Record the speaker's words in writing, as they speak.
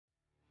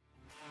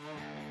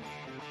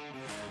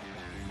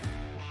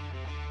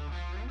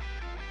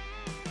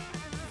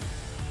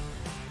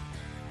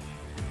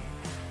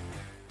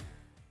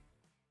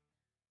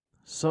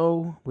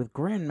So, with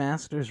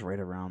Grandmasters right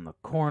around the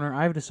corner,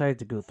 I've decided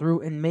to go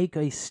through and make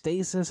a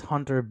Stasis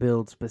Hunter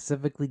build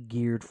specifically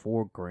geared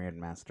for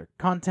Grandmaster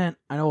content.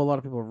 I know a lot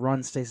of people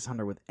run Stasis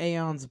Hunter with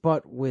Aeons,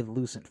 but with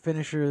Lucent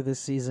Finisher this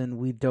season,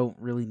 we don't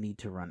really need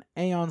to run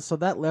Aeons, so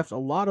that left a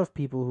lot of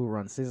people who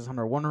run Stasis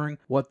Hunter wondering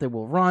what they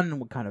will run,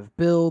 what kind of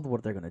build,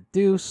 what they're going to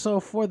do. So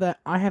for that,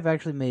 I have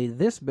actually made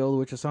this build,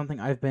 which is something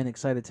I've been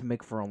excited to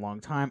make for a long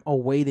time,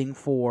 awaiting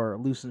for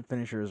Lucent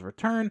Finisher's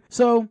return.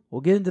 So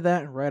we'll get into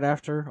that right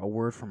after a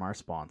word from our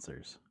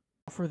sponsors.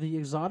 For the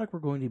exotic we're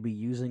going to be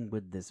using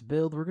with this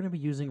build, we're going to be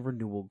using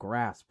Renewal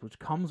Grasp, which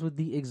comes with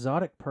the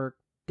exotic perk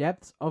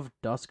Depths of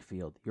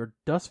Duskfield. Your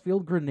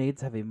Duskfield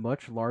grenades have a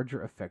much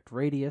larger effect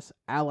radius.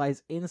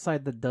 Allies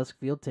inside the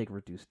Duskfield take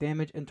reduced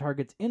damage, and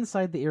targets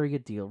inside the area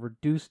deal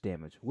reduced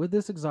damage. With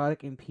this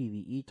exotic in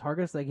PvE,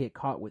 targets that get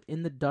caught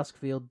within the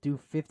Duskfield do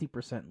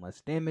 50%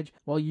 less damage,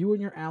 while you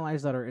and your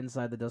allies that are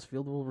inside the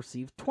Duskfield will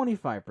receive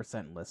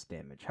 25% less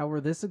damage. However,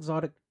 this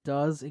exotic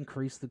does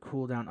increase the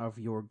cooldown of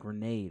your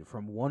grenade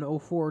from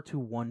 104 to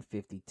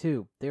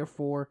 152.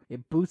 Therefore,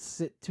 it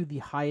boosts it to the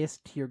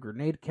highest tier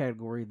grenade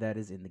category that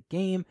is in the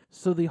game.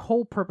 So the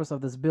whole purpose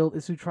of this build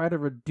is to try to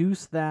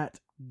reduce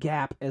that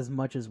gap as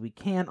much as we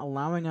can,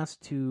 allowing us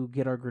to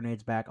get our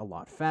grenades back a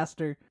lot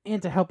faster.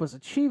 And to help us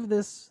achieve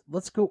this,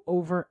 let's go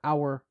over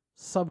our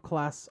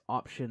subclass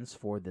options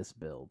for this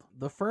build.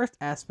 The first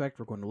aspect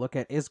we're going to look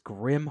at is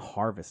Grim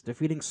Harvest.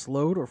 Defeating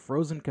slowed or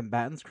frozen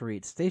combatants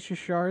creates stasis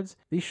shards.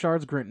 These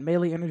shards grant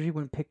melee energy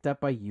when picked up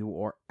by you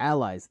or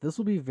allies. This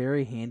will be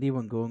very handy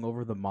when going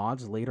over the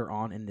mods later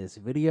on in this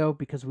video,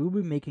 because we will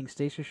be making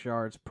stasis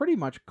shards pretty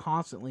much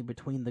constantly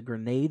between the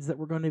grenades that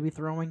we're going to be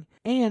throwing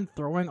and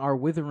throwing our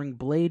Withering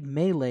Blade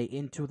melee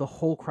into the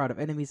whole crowd of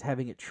enemies,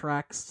 having it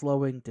track,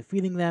 slowing,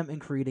 defeating them, and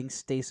creating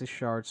stasis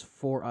shards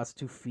for us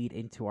to feed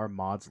into our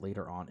mods later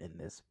on in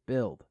this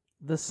build.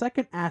 The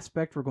second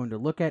aspect we're going to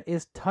look at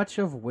is Touch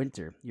of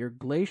Winter. Your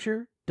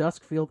Glacier,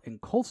 Duskfield, and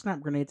Cold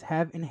Snap grenades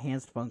have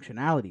enhanced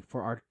functionality.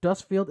 For our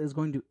Duskfield, is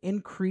going to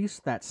increase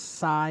that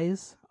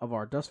size of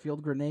our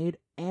Duskfield grenade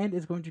and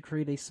is going to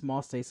create a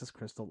small stasis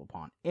crystal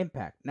upon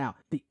impact. Now,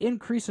 the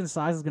increase in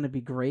size is going to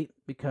be great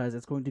because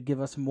it's going to give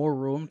us more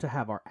room to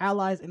have our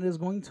allies, and it is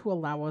going to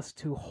allow us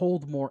to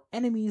hold more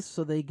enemies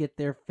so they get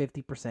their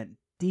 50%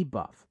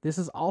 debuff. This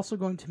is also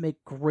going to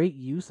make great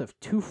use of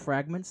 2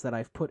 fragments that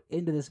I've put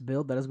into this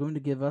build that is going to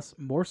give us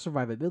more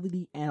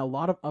survivability and a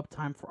lot of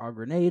uptime for our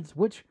grenades,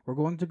 which we're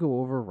going to go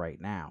over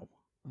right now.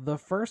 The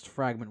first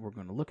fragment we're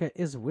going to look at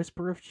is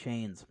Whisper of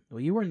Chains.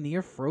 When you are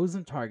near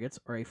frozen targets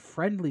or a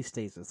friendly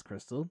stasis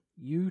crystal,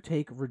 you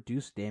take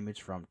reduced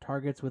damage from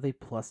targets with a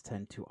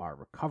 +10 to our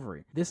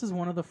recovery. This is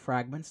one of the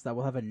fragments that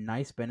will have a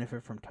nice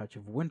benefit from Touch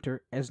of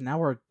Winter, as now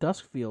our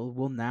Duskfield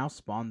will now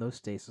spawn those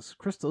stasis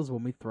crystals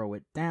when we throw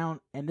it down,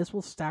 and this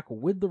will stack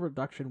with the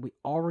reduction we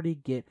already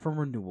get from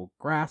Renewal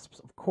Grasps.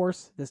 Of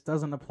course, this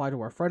doesn't apply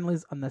to our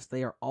friendlies unless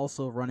they are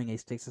also running a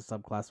stasis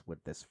subclass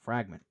with this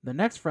fragment. The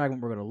next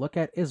fragment we're going to look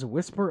at is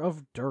Whisper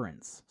of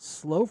Durance.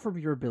 Slow from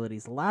your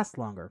abilities last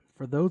longer.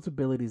 For those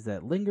abilities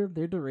that linger,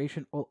 their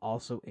duration will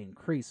also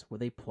increase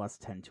with a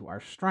 +10 to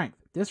our strength.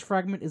 This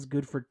fragment is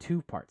good for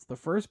 2 parts. The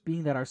first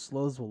being that our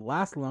slows will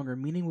last longer,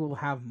 meaning we will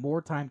have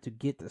more time to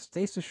get the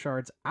stasis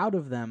shards out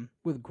of them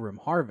with Grim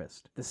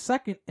Harvest. The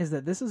second is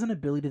that this is an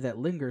ability that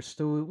lingers,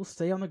 so it will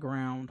stay on the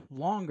ground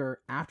longer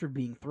after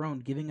being thrown,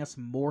 giving us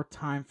more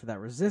time for that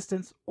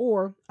resistance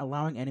or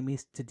allowing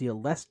enemies to deal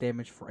less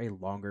damage for a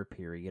longer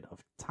period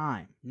of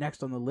time.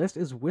 Next on the list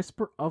is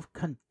Whisper of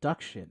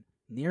Conduction.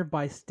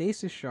 Nearby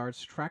stasis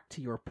shards track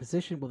to your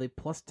position with a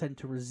 +10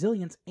 to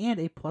resilience and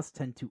a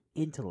 +10 to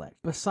intellect.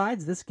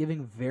 Besides this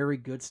giving very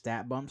good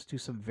stat bumps to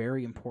some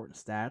very important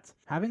stats,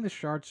 having the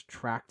shards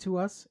track to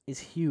us is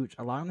huge,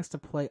 allowing us to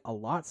play a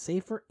lot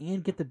safer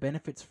and get the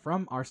benefits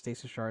from our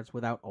stasis shards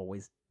without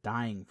always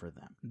dying for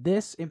them.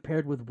 This,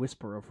 paired with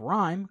Whisper of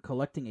Rhyme,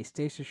 collecting a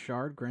stasis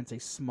shard grants a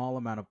small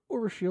amount of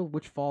overshield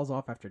which falls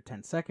off after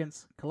 10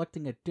 seconds.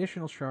 Collecting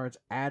additional shards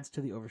adds to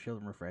the overshield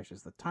and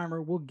refreshes the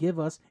timer, will give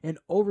us an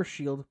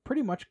overshield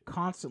pretty much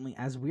constantly,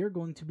 as we are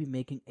going to be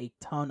making a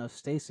ton of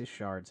stasis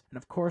shards. And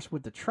of course,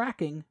 with the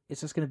tracking,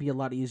 it's just going to be a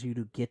lot easier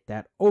to get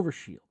that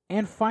overshield.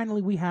 And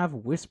finally, we have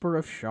Whisper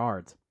of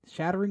Shards.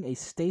 Shattering a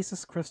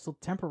stasis crystal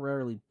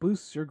temporarily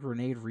boosts your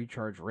grenade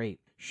recharge rate.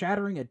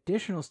 Shattering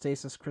additional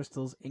stasis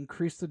crystals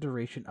increase the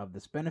duration of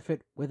this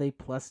benefit with a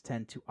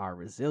 +10 to our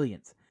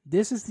resilience.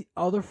 This is the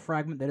other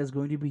fragment that is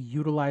going to be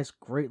utilized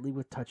greatly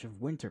with Touch of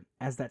Winter,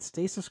 as that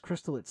stasis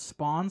crystal it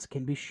spawns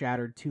can be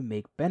shattered to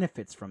make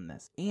benefits from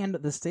this. And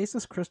the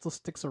stasis crystal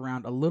sticks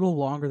around a little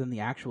longer than the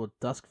actual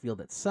Duskfield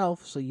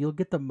itself, so you'll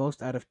get the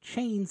most out of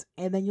chains,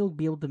 and then you'll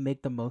be able to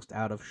make the most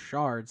out of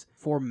shards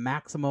for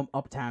maximum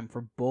uptime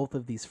for both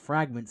of these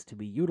fragments to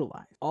be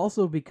utilized.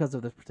 Also, because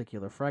of this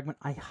particular fragment,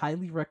 I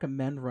highly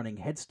recommend running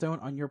Headstone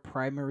on your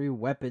primary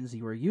weapons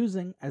you are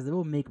using, as they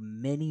will make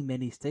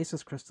many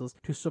stasis crystals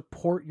to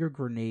support your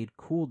grenade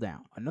cooldown.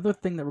 Another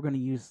thing that we're going to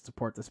use to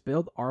support this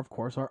build are, of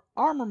course, our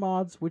armor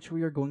mods, which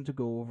we are going to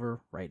go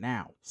over right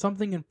now.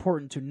 Something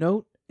important to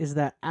note is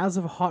that as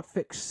of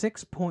hotfix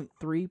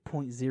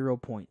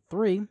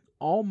 6.3.0.3,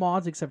 all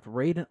mods except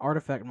raid and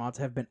artifact mods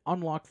have been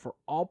unlocked for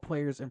all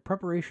players in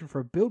preparation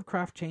for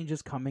buildcraft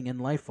changes coming in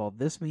Lightfall.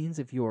 This means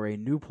if you are a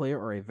new player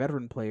or a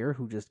veteran player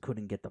who just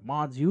couldn't get the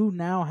mods, you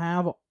now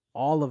have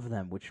all of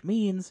them, which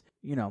means,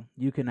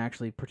 you can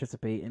actually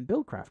participate in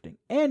build crafting.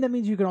 And that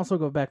means you can also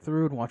go back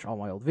through and watch all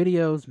my old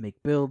videos,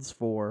 make builds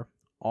for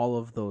all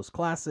of those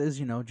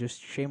classes,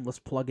 just shameless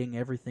plugging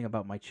everything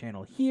about my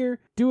channel here.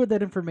 Do with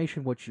that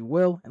information what you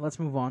will, and let's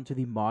move on to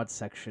the mod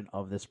section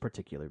of this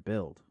particular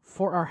build.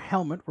 For our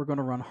helmet, we're going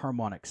to run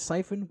Harmonic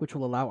Siphon, which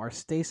will allow our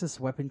Stasis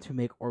weapon to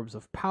make orbs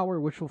of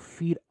power, which will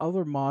feed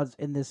other mods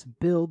in this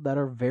build that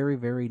are very,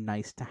 very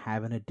nice to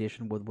have in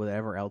addition with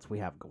whatever else we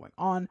have going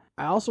on.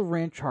 I also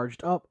ran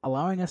Charged Up,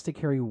 allowing us to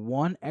carry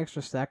one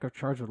extra stack of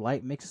Charged with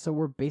Light, makes it so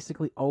we're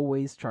basically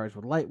always charged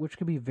with light, which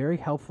can be very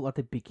helpful at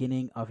the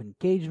beginning of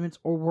engagements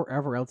or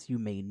wherever else you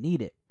may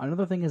need it.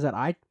 Another thing is that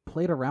I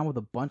played around with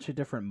a bunch of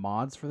different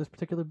mods for this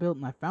particular build,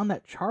 and I found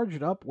that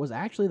Charged Up was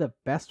actually the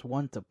best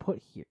one to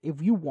put here.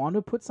 If you want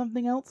to put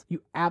something else,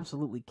 you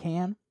absolutely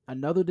can.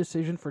 Another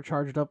decision for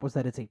Charged Up was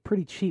that it's a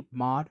pretty cheap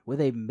mod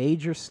with a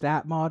major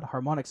stat mod,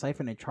 Harmonic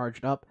Siphon and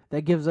Charged Up,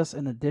 that gives us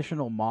an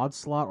additional mod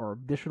slot or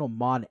additional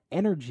mod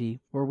energy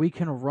where we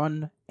can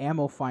run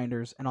ammo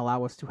finders and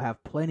allow us to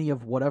have plenty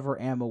of whatever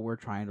ammo we're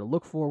trying to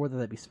look for, whether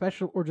that be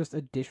special or just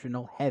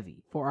additional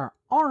heavy. For our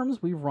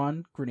arms, we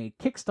run Grenade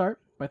Kickstart.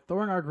 By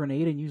throwing our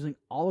grenade and using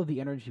all of the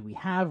energy we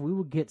have, we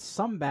will get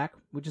some back,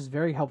 which is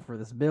very helpful for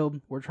this build.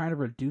 We're trying to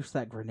reduce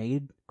that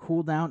grenade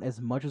cooldown as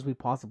much as we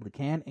possibly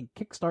can, and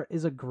Kickstart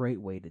is a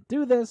great way to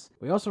do this.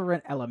 We also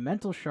ran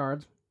Elemental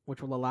Shards,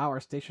 which will allow our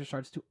Stasis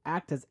Shards to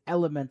act as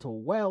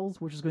elemental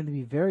wells, which is going to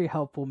be very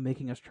helpful,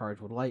 making us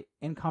charge with light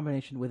in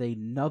combination with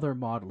another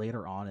mod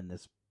later on in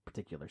this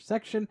particular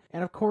section.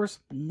 And of course,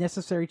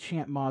 necessary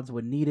champ mods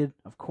when needed.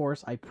 Of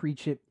course, I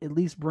preach it. At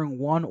least bring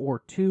one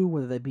or two,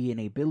 whether that be an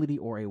ability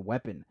or a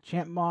weapon.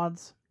 Champ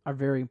mods are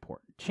very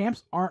important.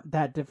 Champs aren't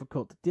that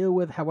difficult to deal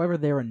with, however,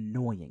 they're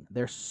annoying.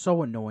 They're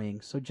so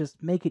annoying, so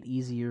just make it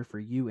easier for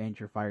you and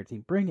your fire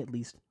team. Bring at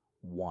least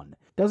one.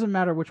 Doesn't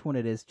matter which one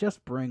it is,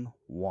 just bring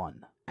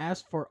one.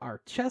 As for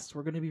our chests,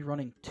 we're going to be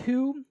running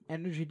 2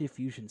 energy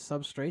diffusion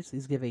substrates.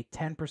 These give a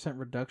 10%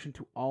 reduction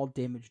to all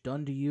damage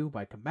done to you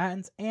by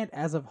combatants, and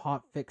as of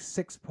hotfix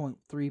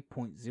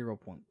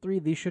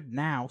 6.3.0.3, these should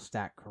now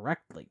stack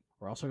correctly.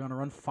 We're also going to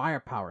run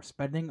firepower.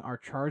 Spending our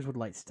charge with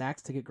light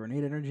stacks to get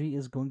grenade energy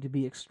is going to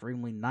be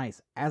extremely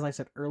nice. As I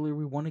said earlier,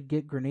 we want to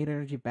get grenade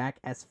energy back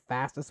as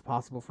fast as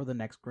possible for the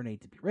next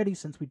grenade to be ready,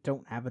 since we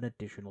don't have an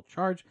additional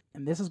charge,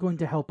 and this is going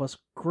to help us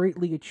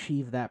greatly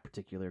achieve that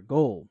particular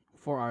goal.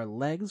 For our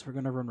legs, we're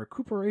going to run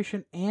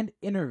Recuperation and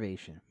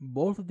Innervation.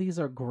 Both of these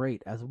are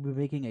great, as we'll be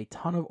making a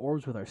ton of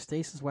orbs with our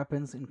Stasis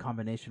weapons in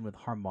combination with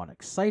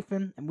Harmonic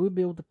Siphon, and we'll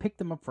be able to pick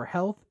them up for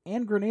health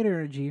and grenade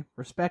energy,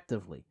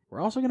 respectively. We're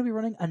also going to be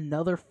running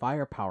another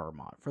firepower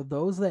mod. For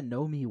those that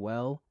know me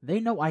well, they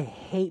know I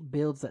hate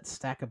builds that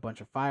stack a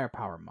bunch of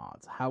firepower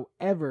mods.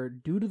 However,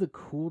 due to the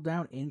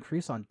cooldown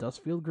increase on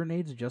Dustfield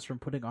grenades just from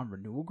putting on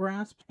Renewal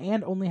Grasp,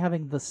 and only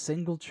having the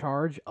single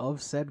charge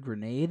of said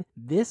grenade,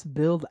 this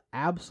build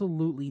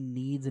absolutely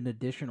needs an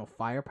additional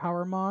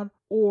firepower mod,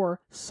 or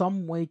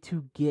some way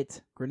to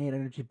get grenade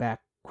energy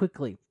back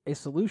quickly. A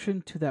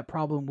solution to that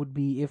problem would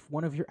be if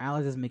one of your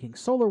allies is making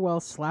solar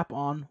wells, slap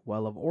on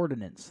Well of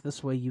Ordnance.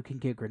 This way you can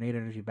get grenade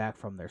energy back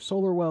from their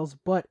solar wells,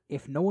 but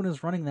if no one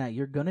is running that,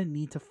 you're going to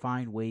need to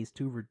find ways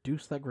to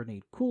reduce that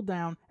grenade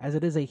cooldown, as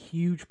it is a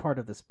huge part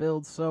of this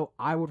build, so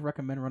I would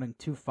recommend running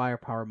 2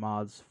 firepower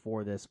mods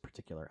for this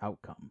particular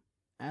outcome.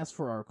 As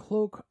for our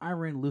cloak, I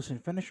ran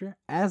Lucent Finisher.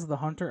 As the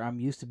hunter, I'm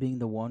used to being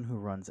the one who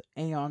runs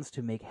Aeons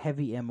to make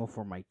heavy ammo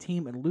for my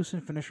team, and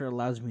Lucent Finisher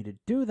allows me to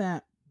do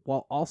that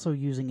while also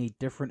using a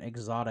different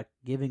exotic,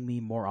 giving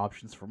me more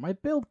options for my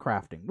build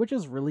crafting, which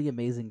is really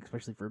amazing,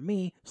 especially for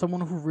me,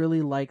 someone who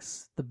really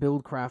likes the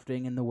build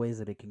crafting and the ways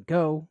that it can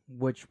go,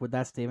 which with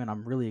that statement,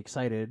 I'm really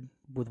excited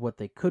with what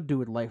they could do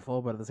with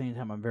Lightfall, but at the same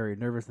time, I'm very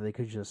nervous that they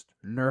could just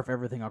nerf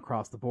everything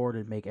across the board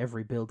and make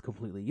every build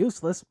completely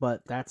useless, but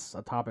that's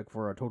a topic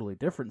for a totally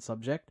different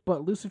subject.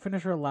 But Lucent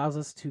Finisher allows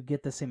us to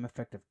get the same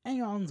effect of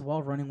Aeons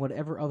while running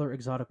whatever other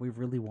exotic we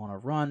really want to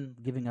run,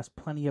 giving us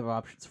plenty of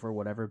options for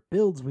whatever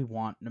builds we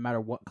want, no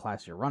matter what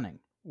class you're running.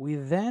 We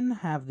then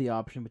have the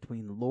option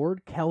between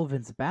Lord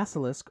Kelvin's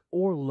Basilisk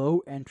or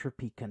Low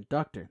Entropy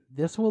Conductor.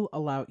 This will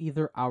allow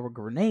either our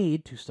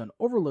grenade to stun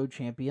overload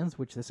champions,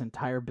 which this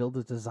entire build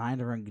is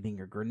designed around getting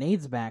your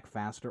grenades back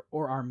faster,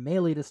 or our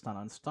melee to stun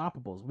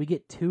unstoppables. We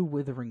get 2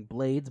 Withering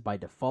Blades by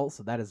default,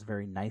 so that is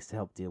very nice to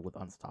help deal with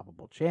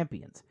unstoppable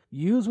champions.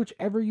 Use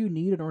whichever you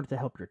need in order to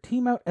help your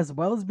team out, as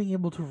well as being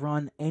able to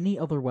run any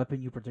other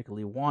weapon you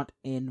particularly want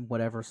in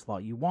whatever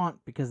slot you want,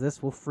 because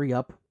this will free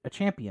up a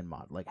champion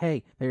mod. Like,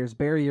 hey, there's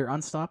barrier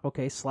unstop,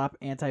 okay, slap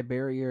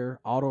anti-barrier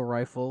auto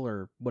rifle,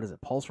 or what is it,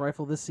 pulse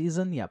rifle this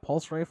season? Yeah,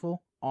 pulse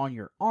rifle on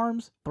your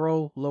arms,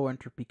 throw low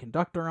entropy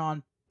conductor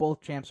on, both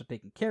champs are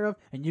taken care of,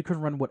 and you can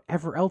run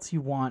whatever else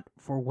you want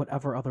for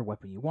whatever other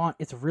weapon you want.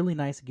 It's really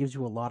nice. It gives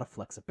you a lot of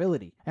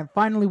flexibility. And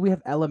finally, we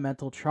have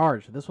Elemental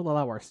Charge. This will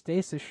allow our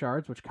Stasis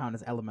shards, which count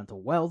as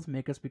elemental wells,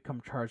 make us become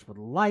charged with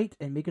light,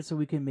 and make it so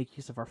we can make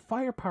use of our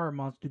firepower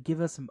mods to give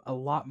us a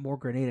lot more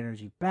grenade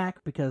energy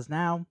back, because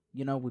now,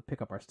 you know, we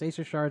pick up our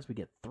Stasis shards, we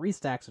get 3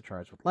 stacks of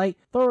charge with light,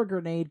 throw a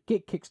grenade,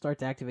 get kickstart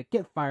to activate,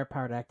 get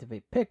firepower to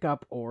activate, pick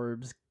up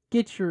orbs,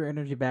 get your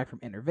energy back from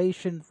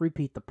innervation,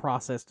 repeat the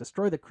process,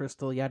 destroy the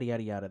crystal, yada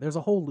yada yada. There's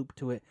a whole loop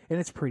to it, and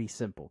it's pretty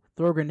simple.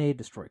 Throw a grenade,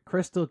 destroy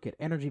crystal, get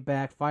energy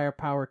back,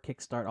 firepower,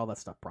 kickstart, all that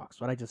stuff procs.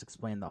 But I just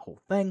explained the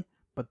whole thing,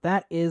 but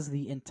that is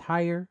the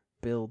entire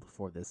build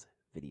for this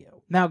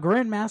video. Now,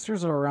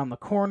 Grandmasters are around the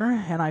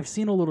corner, and I've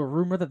seen a little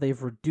rumor that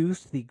they've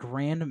reduced the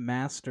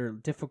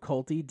Grandmaster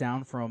difficulty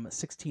down from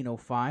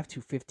 1605 to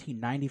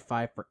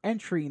 1595 for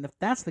entry, and if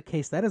that's the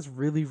case, that is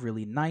really,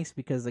 really nice,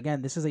 because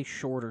again, this is a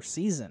shorter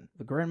season.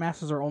 The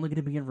Grandmasters are only going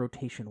to be in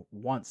rotation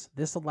once.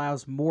 This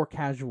allows more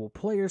casual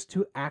players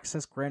to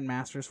access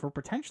Grandmasters for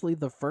potentially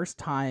the first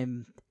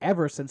time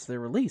ever since their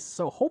release.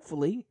 So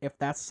hopefully, if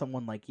that's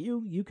someone like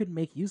you, you can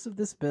make use of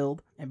this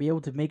build and be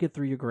able to make it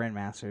through your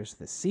Grandmasters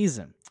this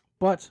season.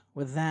 But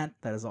with that,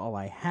 that is all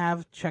I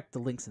have. Check the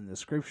links in the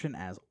description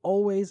as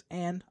always,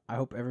 and I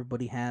hope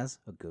everybody has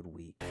a good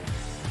week.